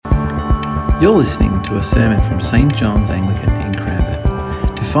You're listening to a sermon from St. John's Anglican in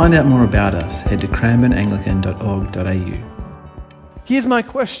Cranbourne. To find out more about us, head to cranbourneanglican.org.au. Here's my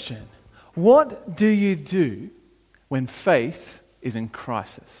question. What do you do when faith is in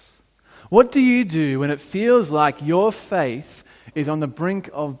crisis? What do you do when it feels like your faith is on the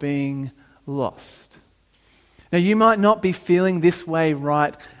brink of being lost? Now, you might not be feeling this way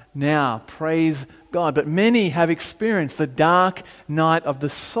right now, praise God, but many have experienced the dark night of the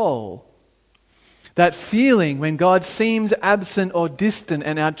soul. That feeling when God seems absent or distant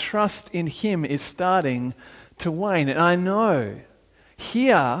and our trust in Him is starting to wane. And I know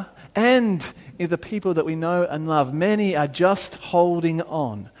here and in the people that we know and love, many are just holding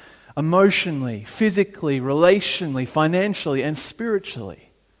on emotionally, physically, relationally, financially, and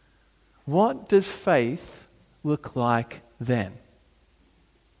spiritually. What does faith look like then?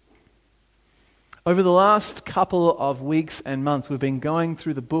 Over the last couple of weeks and months, we've been going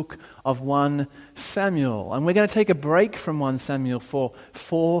through the book of 1 Samuel. And we're going to take a break from 1 Samuel for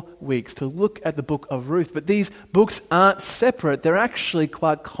 4 weeks to look at the book of Ruth. But these books aren't separate. They're actually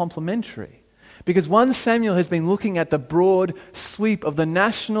quite complementary. Because 1 Samuel has been looking at the broad sweep of the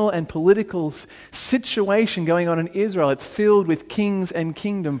national and political situation going on in Israel. It's filled with kings and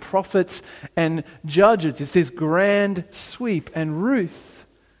kingdom, prophets and judges. It's this grand sweep. And Ruth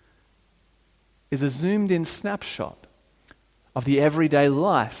is a zoomed-in snapshot of the everyday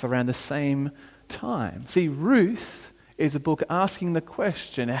life around the same time. See, Ruth is a book asking the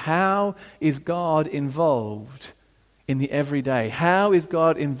question, how is God involved in the everyday? How is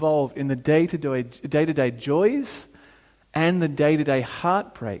God involved in the day-to-day joys and the day-to-day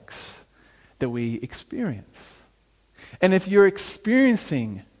heartbreaks that we experience? And if you're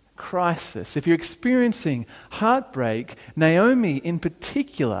experiencing crisis, if you're experiencing heartbreak, Naomi in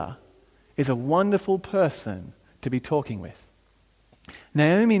particular is a wonderful person to be talking with.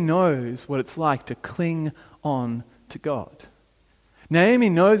 Naomi knows what it's like to cling on to God. Naomi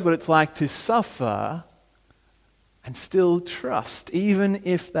knows what it's like to suffer and still trust, even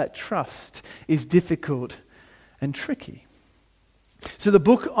if that trust is difficult and tricky. So the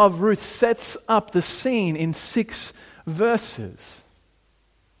book of Ruth sets up the scene in 6 verses.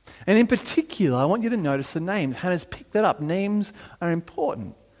 And in particular, I want you to notice the names. Hannah's picked that up. Names are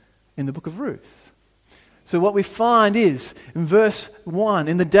important in the book of Ruth. So what we find is, in verse 1,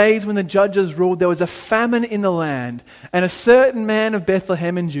 in the days when the judges ruled, there was a famine in the land, and a certain man of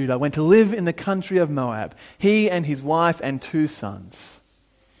Bethlehem in Judah went to live in the country of Moab, he and his wife and 2 sons.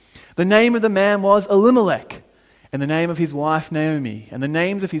 The name of the man was Elimelech, and the name of his wife Naomi, and the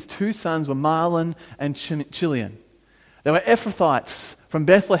names of his 2 sons were Mahlon and Chilion. They were Ephrathites from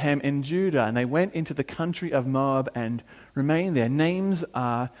Bethlehem in Judah, and they went into the country of Moab and remained there. Names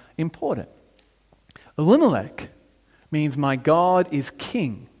are important. Elimelech means my God is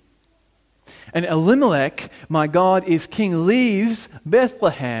king. And Elimelech, my God is king, leaves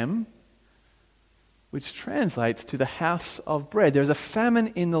Bethlehem, which translates to the house of bread. There's a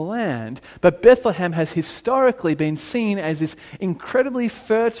famine in the land, but Bethlehem has historically been seen as this incredibly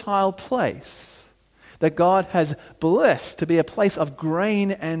fertile place that God has blessed to be a place of grain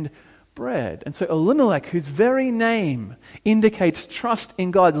and bread. And so Elimelech, whose very name indicates trust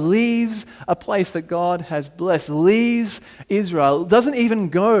in God, leaves a place that God has blessed, leaves Israel, doesn't even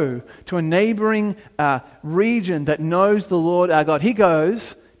go to a neighboring region that knows the Lord our God. He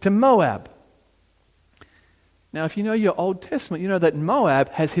goes to Moab. Now, if you know your Old Testament, you know that Moab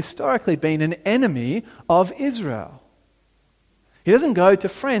has historically been an enemy of Israel. He doesn't go to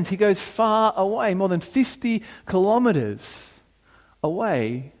friends. He goes far away, more than 50 kilometers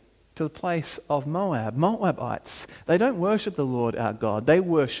away to the place of Moab. Moabites, they don't worship the Lord our God. They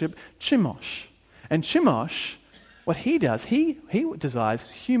worship Chemosh. And Chemosh, what he does, he desires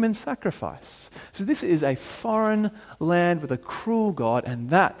human sacrifice. So this is a foreign land with a cruel God, and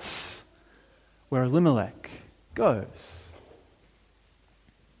that's where Elimelech goes.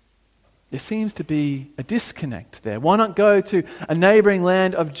 There seems to be a disconnect there. Why not go to a neighboring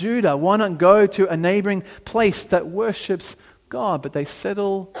land of Judah? Why not go to a neighboring place that worships God? But they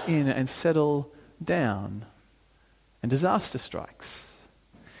settle in and settle down, and disaster strikes.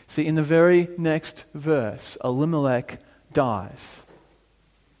 See, in the very next verse, Elimelech dies.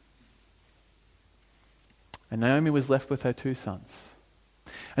 And Naomi was left with her 2 sons.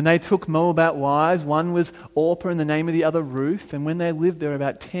 And they took Moabite wives. One was Orpah and the name of the other Ruth. And when they lived there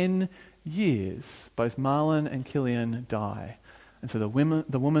about 10 years, both Mahlon and Chilion die. And so the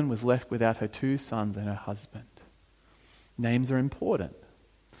woman was left without her 2 sons and her husband. Names are important.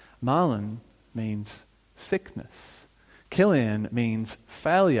 Mahlon means sickness. Chilion means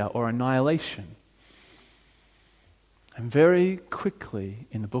failure or annihilation. And very quickly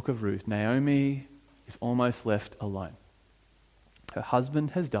in the book of Ruth, Naomi is almost left alone. Her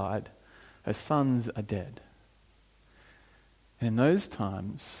husband has died. Her sons are dead. And in those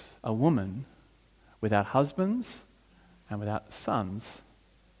times, a woman without husbands and without sons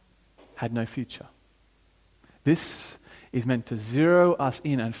had no future. This is meant to zero us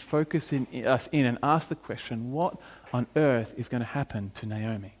in and focus us in and ask the question, what on earth is going to happen to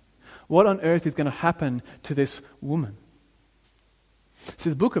Naomi? What on earth is going to happen to this woman? See,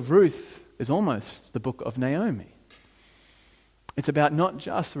 the book of Ruth is almost the book of Naomi. It's about not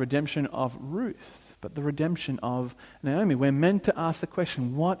just the redemption of Ruth, but the redemption of Naomi. We're meant to ask the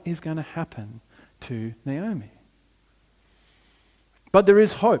question, what is going to happen to Naomi? But there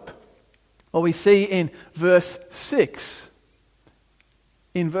is hope. What we see in verse 6,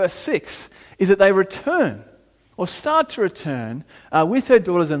 is that they return, or start to return, with her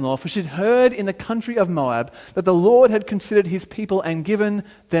daughters-in-law, for she'd heard in the country of Moab that the Lord had considered his people and given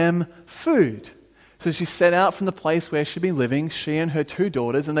them food. So she set out from the place where she'd been living, she and her 2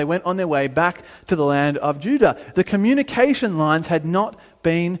 daughters, and they went on their way back to the land of Judah. The communication lines had not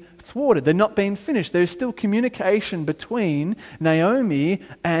been thwarted. They're not been finished. There's still communication between Naomi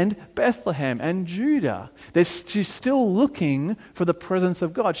and Bethlehem and Judah. She's still looking for the presence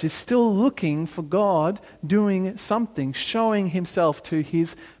of God. She's still looking for God doing something, showing himself to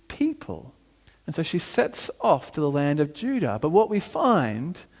his people. And so she sets off to the land of Judah. But what we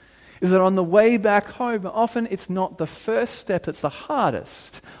find is that on the way back home, often it's not the first step that's the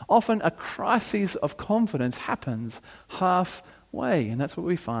hardest. Often a crisis of confidence happens halfway, and that's what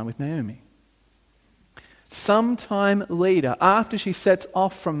we find with Naomi. Sometime later, after she sets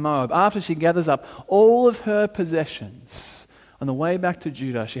off from Moab, after she gathers up all of her possessions, on the way back to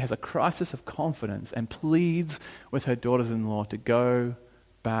Judah, she has a crisis of confidence and pleads with her daughters-in-law to go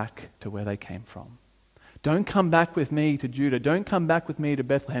back to where they came from. Don't come back with me to Judah. Don't come back with me to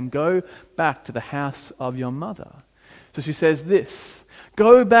Bethlehem. Go back to the house of your mother. So she says this,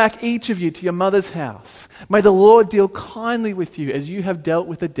 go back each of you to your mother's house. May the Lord deal kindly with you as you have dealt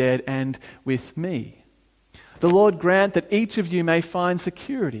with the dead and with me. The Lord grant that each of you may find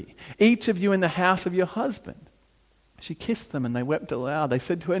security, each of you in the house of your husband. She kissed them and they wept aloud. They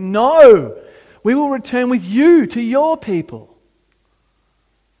said to her, no, we will return with you to your people.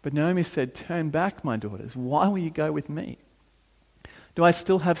 But Naomi said, turn back, my daughters. Why will you go with me? Do I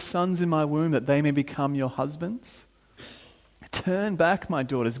still have sons in my womb that they may become your husbands? Turn back, my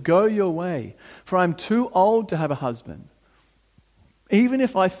daughters. Go your way, for I'm too old to have a husband. Even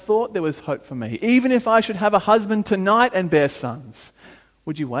if I thought there was hope for me, even if I should have a husband tonight and bear sons,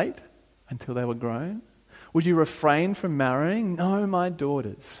 would you wait until they were grown? Would you refrain from marrying? No, my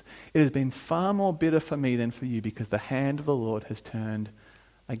daughters. It has been far more bitter for me than for you, because the hand of the Lord has turned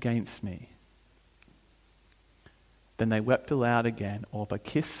against me. Then they wept aloud again. Orpah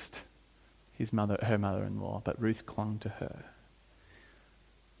kissed her mother-in-law, but Ruth clung to her.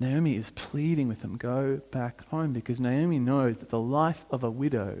 Naomi is pleading with them, go back home, because Naomi knows that the life of a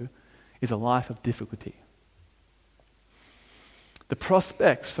widow is a life of difficulty. The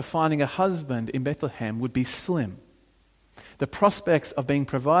prospects for finding a husband in Bethlehem would be slim. The prospects of being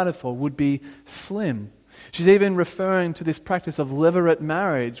provided for would be slim. She's even referring to this practice of levirate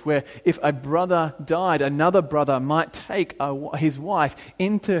marriage, where if a brother died, another brother might take his wife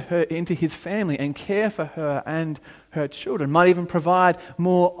into his family and care for her and her children, might even provide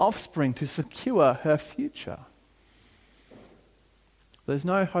more offspring to secure her future. There's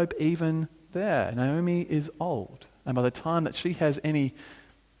no hope even there. Naomi is old, and by the time that she has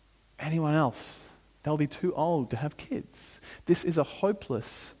anyone else, they'll be too old to have kids. This is a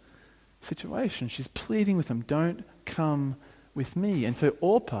hopeless situation. She's pleading with them, don't come with me. And so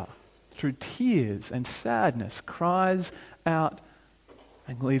Orpah, through tears and sadness, cries out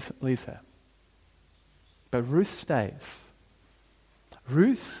and leaves her. But Ruth stays.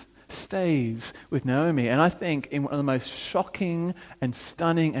 Ruth stays with Naomi, and I think in one of the most shocking and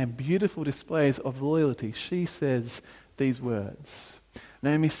stunning and beautiful displays of loyalty, she says these words.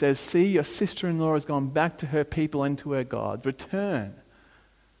 Naomi says, see, your sister-in-law has gone back to her people and to her gods. Return.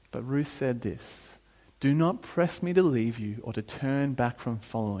 But Ruth said this, do not press me to leave you or to turn back from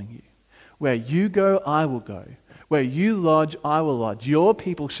following you. Where you go, I will go. Where you lodge, I will lodge. Your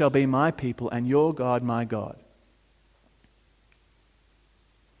people shall be my people, and your God my God.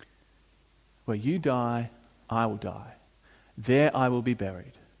 Where you die, I will die. There I will be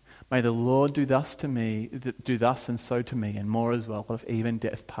buried. May the Lord do thus and so to me, and more as well, if even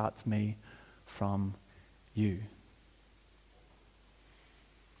death parts me from you.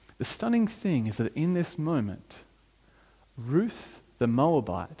 The stunning thing is that in this moment, Ruth the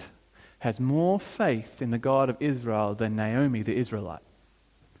Moabite has more faith in the God of Israel than Naomi the Israelite.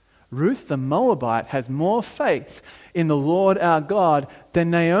 Ruth the Moabite has more faith in the Lord our God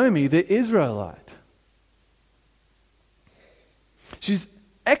than Naomi the Israelite. She's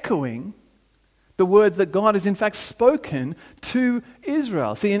echoing the words that God has in fact spoken to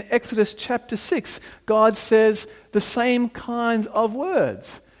Israel. See, in Exodus chapter 6, God says the same kinds of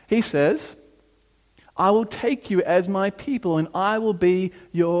words. He says, I will take you as my people and I will be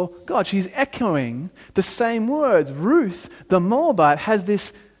your God. She's echoing the same words. Ruth, the Moabite, has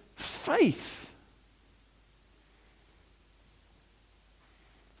this faith.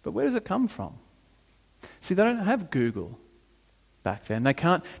 But where does it come from? See, they don't have Google back then. They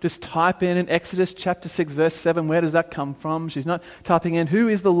can't just type in Exodus chapter 6 verse 7, where does that come from? She's not typing in, who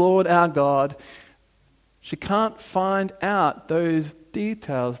is the Lord our God? She can't find out those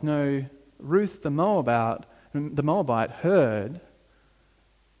details. No, Ruth the Moabite heard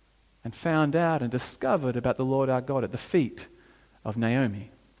and found out and discovered about the Lord our God at the feet of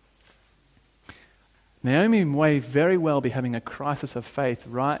Naomi. Naomi may very well be having a crisis of faith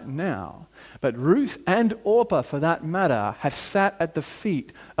right now, but Ruth and Orpah, for that matter, have sat at the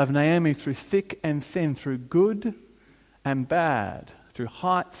feet of Naomi through thick and thin, through good and bad, through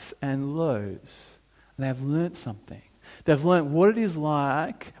heights and lows. And they have learnt something. They've learnt what it is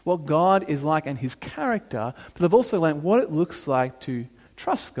like, what God is like and his character, but they've also learnt what it looks like to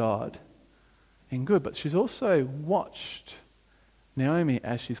trust God in good. But she's also watched Naomi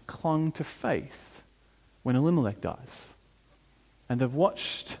as she's clung to faith when Elimelech dies. And they've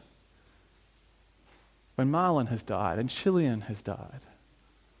watched when Mahlon has died and Chilion has died.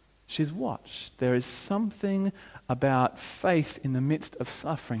 She's watched. There is something about faith in the midst of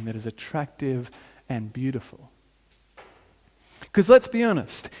suffering that is attractive and beautiful. Because let's be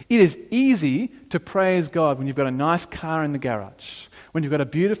honest, it is easy to praise God when you've got a nice car in the garage, when you've got a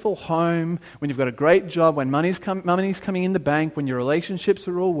beautiful home, when you've got a great job, when money's coming in the bank, when your relationships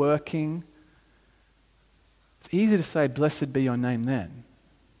are all working. It's easy to say, blessed be your name then.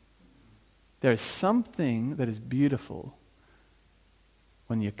 There is something that is beautiful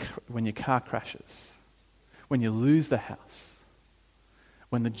when your car crashes, when you lose the house,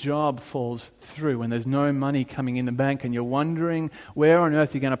 when the job falls through, when there's no money coming in the bank and you're wondering where on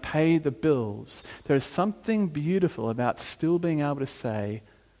earth you're going to pay the bills. There is something beautiful about still being able to say,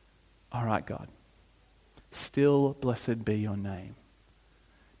 all right, God, still blessed be your name.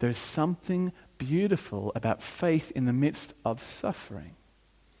 There is something beautiful about faith in the midst of suffering.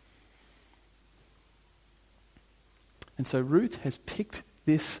 And so Ruth has picked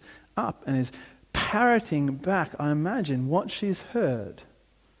this up and is parroting back, I imagine, what she's heard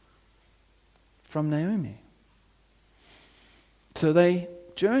from Naomi. So they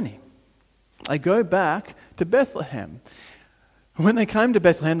journey. They go back to Bethlehem. When they came to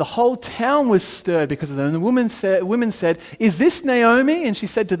Bethlehem, the whole town was stirred because of them. And the women said, is this Naomi? And she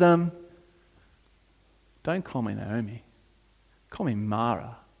said to them, don't call me Naomi. Call me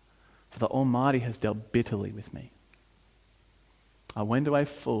Mara, for the Almighty has dealt bitterly with me. I went away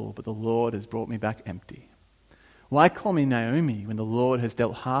full, but the Lord has brought me back empty. Why call me Naomi when the Lord has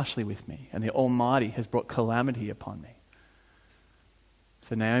dealt harshly with me and the Almighty has brought calamity upon me?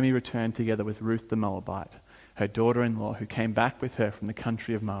 So Naomi returned together with Ruth the Moabite, her daughter-in-law, who came back with her from the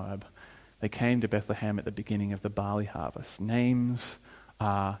country of Moab. They came to Bethlehem at the beginning of the barley harvest. Names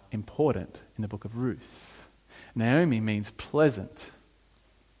are important in the book of Ruth. Naomi means pleasant.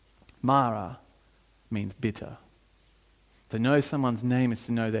 Mara means bitter. To know someone's name is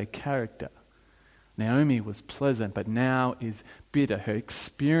to know their character. Naomi was pleasant, but now is bitter. Her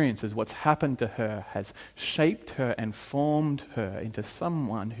experiences, what's happened to her, has shaped her and formed her into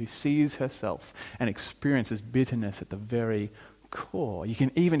someone who sees herself and experiences bitterness at the very core. You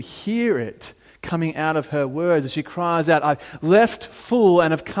can even hear it coming out of her words as she cries out, I've left full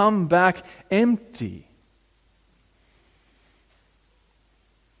and have come back empty.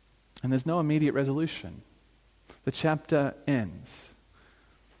 And there's no immediate resolution. The chapter ends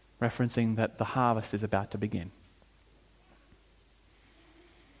referencing that the harvest is about to begin.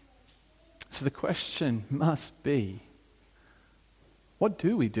 So the question must be, what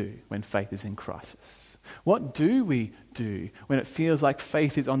do we do when faith is in crisis? What do we do when it feels like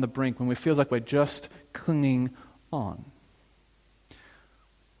faith is on the brink, when it feels like we're just clinging on?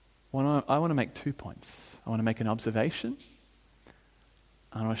 Well, I want to make 2 points. I want to make an observation.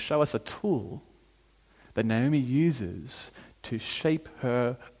 I want to show us a tool that Naomi uses to shape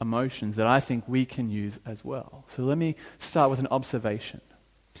her emotions that I think we can use as well. So let me start with an observation.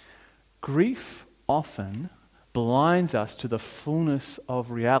 Grief often blinds us to the fullness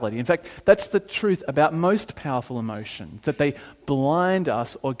of reality. In fact, that's the truth about most powerful emotions, that they blind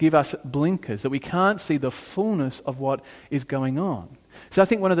us or give us blinkers, that we can't see the fullness of what is going on. So I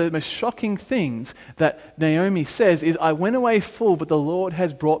think one of the most shocking things that Naomi says is, I went away full, but the Lord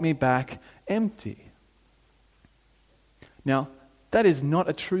has brought me back empty. Now, that is not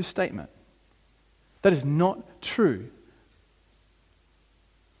a true statement. That is not true.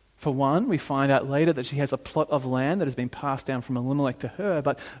 For one, we find out later that she has a plot of land that has been passed down from Elimelech to her,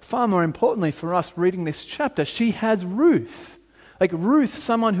 but far more importantly for us reading this chapter, she has Ruth. Like Ruth,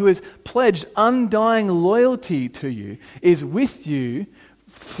 someone who has pledged undying loyalty to you, is with you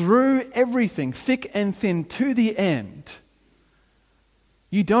through everything, thick and thin, to the end.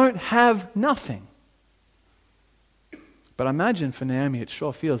 You don't have nothing. But I imagine for Naomi it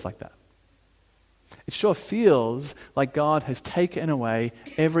sure feels like that. It sure feels like God has taken away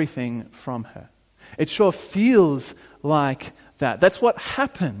everything from her. It sure feels like that. That's what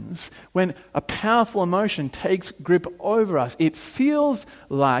happens when a powerful emotion takes grip over us. It feels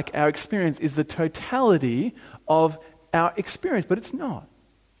like our experience is the totality of our experience, but it's not.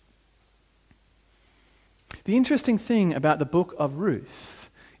 The interesting thing about the book of Ruth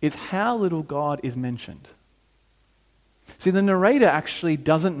is how little God is mentioned. See, the narrator actually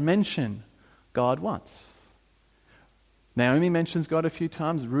doesn't mention God once. Naomi mentions God a few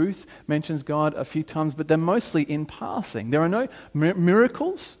times, Ruth mentions God a few times, but they're mostly in passing. There are no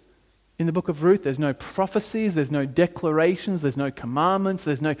miracles in the book of Ruth. There's no prophecies, there's no declarations, there's no commandments,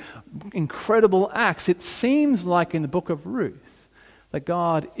 there's no incredible acts. It seems like in the book of Ruth that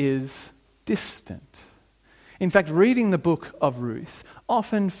God is distant. In fact, reading the book of Ruth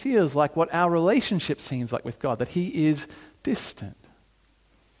often feels like what our relationship seems like with God, that He is distant.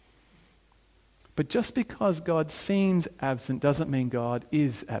 But just because God seems absent doesn't mean God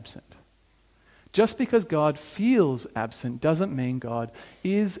is absent. Just because God feels absent doesn't mean God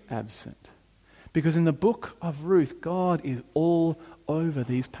is absent. Because in the book of Ruth, God is all over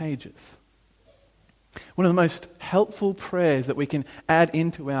these pages. One of the most helpful prayers that we can add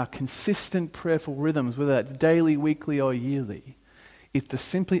into our consistent prayerful rhythms, whether that's daily, weekly, or yearly, is to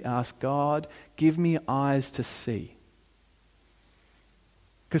simply ask, God, give me eyes to see.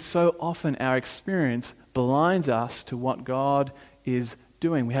 Because so often our experience blinds us to what God is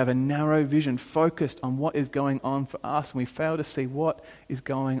doing. We have a narrow vision focused on what is going on for us, and we fail to see what is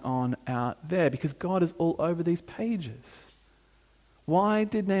going on out there because God is all over these pages. Why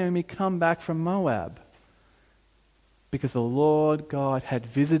did Naomi come back from Moab? Because the Lord God had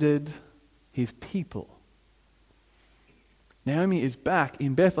visited His people. Naomi is back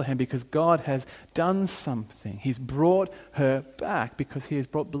in Bethlehem because God has done something. He's brought her back because He has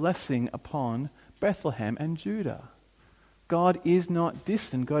brought blessing upon Bethlehem and Judah. God is not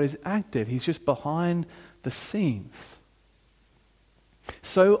distant. God is active. He's just behind the scenes.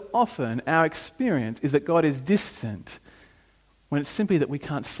 So often our experience is that God is distant when it's simply that we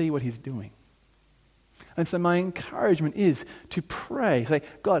can't see what He's doing. And so my encouragement is to pray. Say,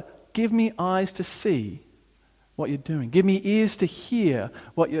 God, give me eyes to see what you're doing. Give me ears to hear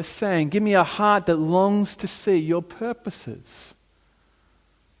what you're saying. Give me a heart that longs to see your purposes.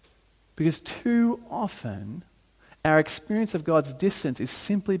 Because too often, our experience of God's distance is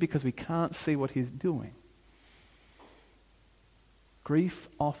simply because we can't see what He's doing. Grief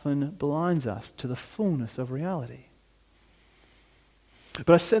often blinds us to the fullness of reality.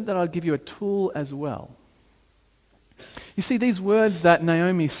 But I said that I'd give you a tool as well. You see, these words that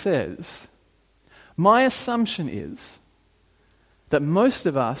Naomi says, my assumption is that most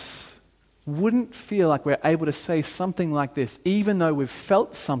of us wouldn't feel like we're able to say something like this, even though we've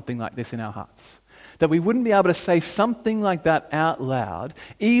felt something like this in our hearts. That we wouldn't be able to say something like that out loud,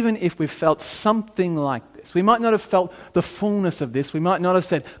 even if we felt something like this. We might not have felt the fullness of this. We might not have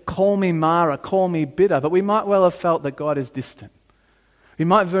said, call me Mara, call me bitter, but we might well have felt that God is distant. We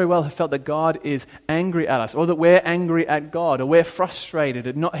might very well have felt that God is angry at us, or that we're angry at God, or we're frustrated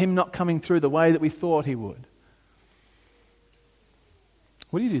at Him not coming through the way that we thought He would.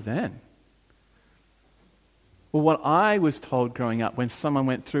 What do you do then? Well, what I was told growing up when someone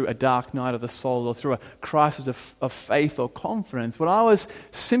went through a dark night of the soul or through a crisis of faith or confidence, what I was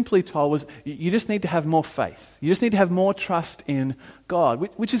simply told was, you just need to have more faith. You just need to have more trust in God,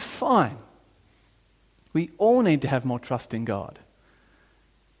 which is fine. We all need to have more trust in God.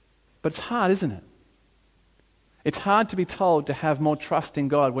 But it's hard, isn't it? It's hard to be told to have more trust in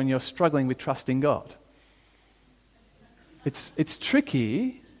God when you're struggling with trusting God. It's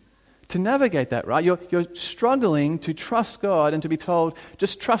tricky to navigate that, right? You're struggling to trust God and to be told,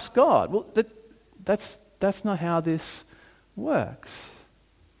 just trust God. Well, that's not how this works.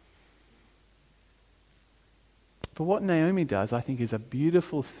 But what Naomi does, I think, is a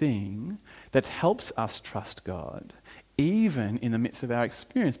beautiful thing that helps us trust God, even in the midst of our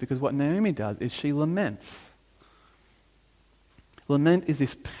experience, because what Naomi does is she laments. Lament is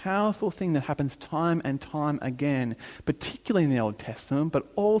this powerful thing that happens time and time again, particularly in the Old Testament,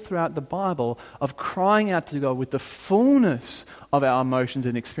 but all throughout the Bible, of crying out to God with the fullness of our emotions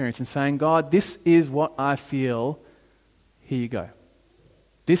and experience and saying, God, this is what I feel. Here you go.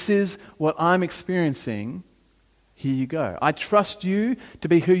 This is what I'm experiencing. Here you go. I trust you to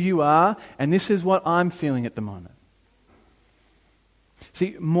be who you are, and this is what I'm feeling at the moment.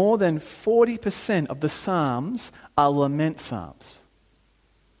 See, more than 40% of the Psalms are lament psalms.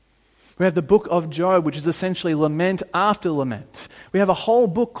 We have the book of Job, which is essentially lament after lament. We have a whole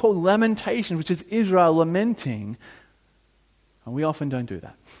book called Lamentation, which is Israel lamenting. And we often don't do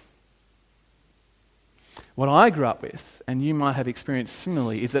that. What I grew up with, and you might have experienced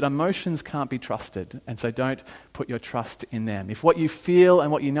similarly, is that emotions can't be trusted, and so don't put your trust in them. If what you feel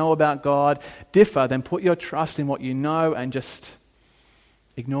and what you know about God differ, then put your trust in what you know and just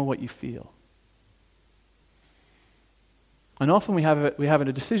ignore what you feel. And often we have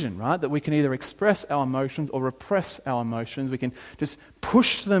a decision, right? That we can either express our emotions or repress our emotions. We can just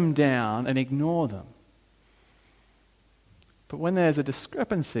push them down and ignore them. But when there's a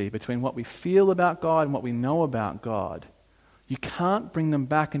discrepancy between what we feel about God and what we know about God, you can't bring them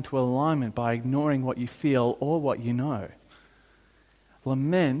back into alignment by ignoring what you feel or what you know.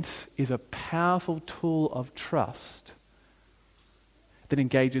 Lament is a powerful tool of trust that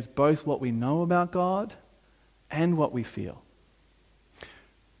engages both what we know about God and what we feel.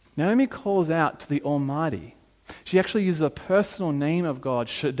 Naomi calls out to the Almighty. She actually uses a personal name of God,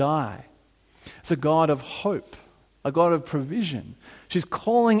 Shaddai. It's a God of hope, a God of provision. She's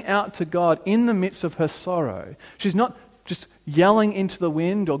calling out to God in the midst of her sorrow. She's not just yelling into the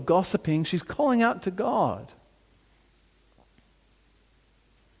wind or gossiping. She's calling out to God.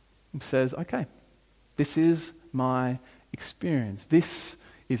 And says, okay, this is my experience. This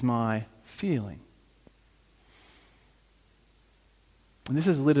is my feeling. And this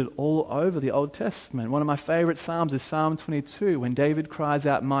is littered all over the Old Testament. One of my favorite Psalms is Psalm 22, when David cries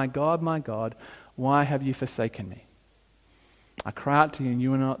out, my God, why have you forsaken me? I cry out to you and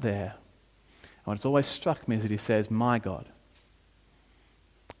you are not there. And what's always struck me is that he says, my God.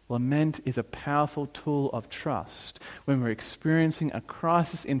 Lament is a powerful tool of trust when we're experiencing a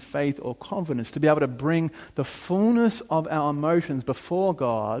crisis in faith or confidence, to be able to bring the fullness of our emotions before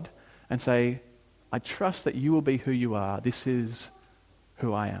God and say, I trust that you will be who you are. This is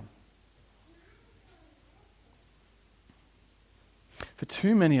who I am. For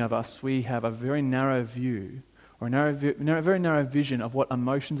too many of us, we have a very narrow view or a very narrow vision of what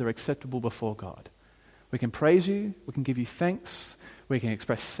emotions are acceptable before God. We can praise you, we can give you thanks, we can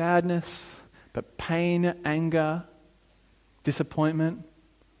express sadness, but pain, anger, disappointment,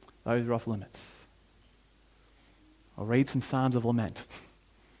 those are off limits. I'll read some Psalms of lament.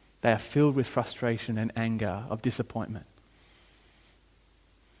 They are filled with frustration and anger, of disappointment.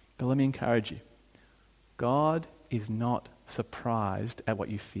 But let me encourage you. God is not surprised at what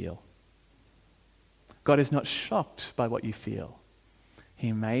you feel. God is not shocked by what you feel.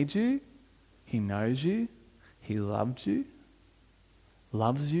 He made you. He knows you. He loved you.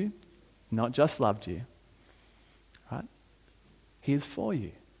 Loves you. Not just loved you. Right? He is for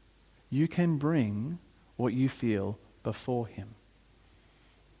you. You can bring what you feel before him.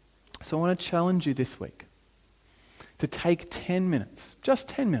 So I want to challenge you this week to take 10 minutes, just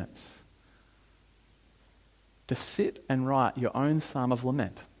 10 minutes, to sit and write your own psalm of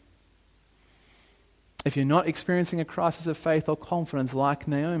lament. If you're not experiencing a crisis of faith or confidence like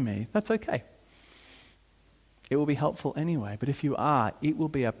Naomi, that's okay. It will be helpful anyway. But if you are, it will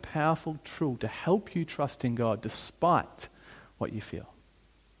be a powerful tool to help you trust in God despite what you feel.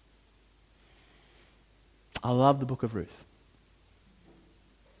 I love the book of Ruth.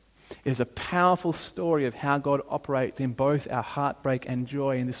 It is a powerful story of how God operates in both our heartbreak and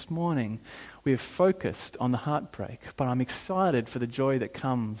joy. And this morning, we have focused on the heartbreak, but I'm excited for the joy that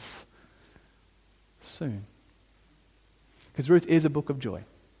comes soon. Because Ruth is a book of joy.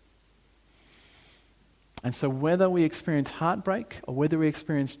 And so whether we experience heartbreak or whether we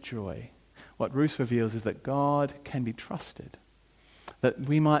experience joy, what Ruth reveals is that God can be trusted. That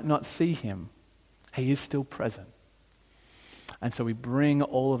we might not see him, he is still present. And so we bring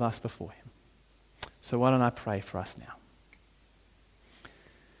all of us before him. So why don't I pray for us now?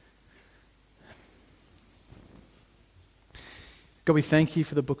 God, we thank you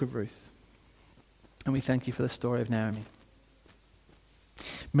for the book of Ruth. And we thank you for the story of Naomi.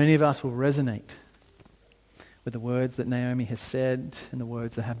 Many of us will resonate with the words that Naomi has said and the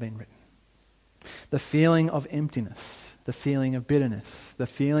words that have been written. The feeling of emptiness, the feeling of bitterness, the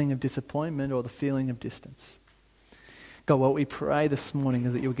feeling of disappointment, or the feeling of distance. God, what we pray this morning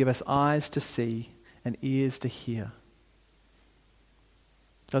is that you'll give us eyes to see and ears to hear.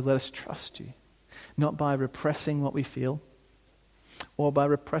 God, let us trust you, not by repressing what we feel or by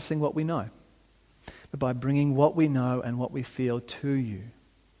repressing what we know, but by bringing what we know and what we feel to you.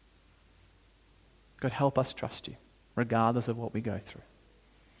 God, help us trust you, regardless of what we go through.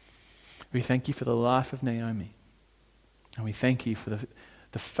 We thank you for the life of Naomi, and we thank you for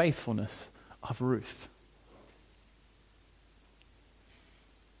the faithfulness of Ruth.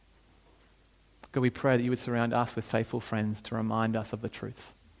 God, we pray that you would surround us with faithful friends to remind us of the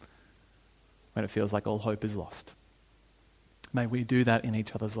truth when it feels like all hope is lost. May we do that in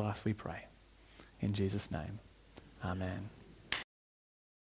each other's lives, we pray. In Jesus' name, amen.